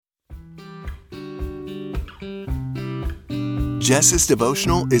Jess's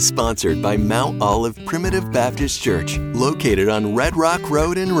devotional is sponsored by Mount Olive Primitive Baptist Church, located on Red Rock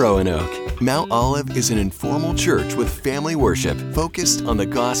Road in Roanoke. Mount Olive is an informal church with family worship focused on the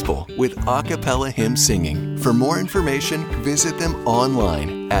gospel with a cappella hymn singing. For more information, visit them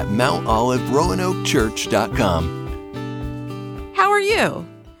online at mountoliveroanokechurch.com. How are you?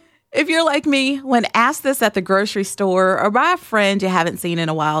 If you're like me, when asked this at the grocery store or by a friend you haven't seen in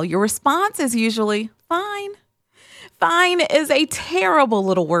a while, your response is usually, fine. Fine is a terrible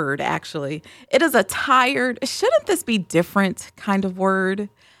little word, actually. It is a tired, shouldn't this be different kind of word.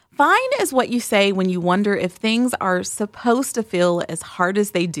 Fine is what you say when you wonder if things are supposed to feel as hard as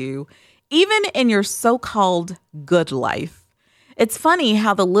they do, even in your so-called good life. It's funny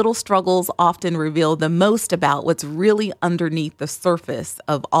how the little struggles often reveal the most about what's really underneath the surface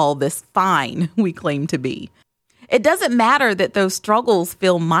of all this fine we claim to be. It doesn't matter that those struggles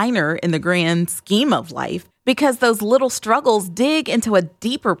feel minor in the grand scheme of life, because those little struggles dig into a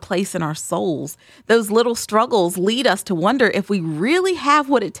deeper place in our souls. Those little struggles lead us to wonder if we really have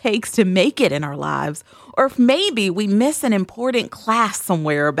what it takes to make it in our lives, or if maybe we miss an important class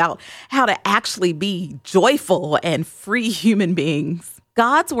somewhere about how to actually be joyful and free human beings.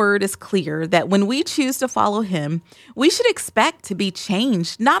 God's word is clear that when we choose to follow him, we should expect to be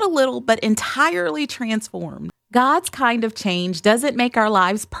changed, not a little, but entirely transformed. God's kind of change doesn't make our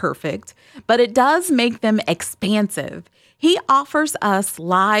lives perfect, but it does make them expansive. He offers us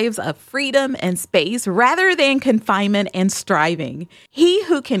lives of freedom and space rather than confinement and striving. He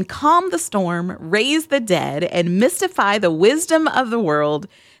who can calm the storm, raise the dead, and mystify the wisdom of the world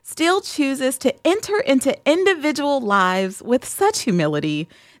still chooses to enter into individual lives with such humility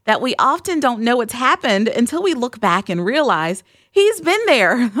that we often don't know what's happened until we look back and realize he's been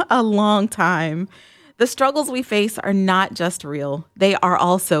there a long time. The struggles we face are not just real, they are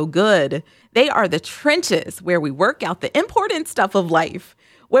also good. They are the trenches where we work out the important stuff of life,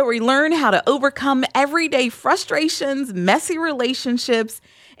 where we learn how to overcome everyday frustrations, messy relationships,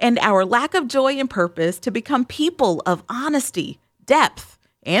 and our lack of joy and purpose to become people of honesty, depth,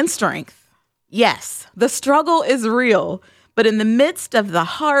 and strength. Yes, the struggle is real, but in the midst of the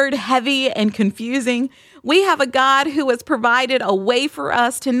hard, heavy, and confusing, we have a God who has provided a way for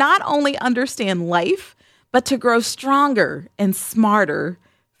us to not only understand life, but to grow stronger and smarter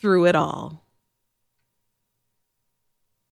through it all.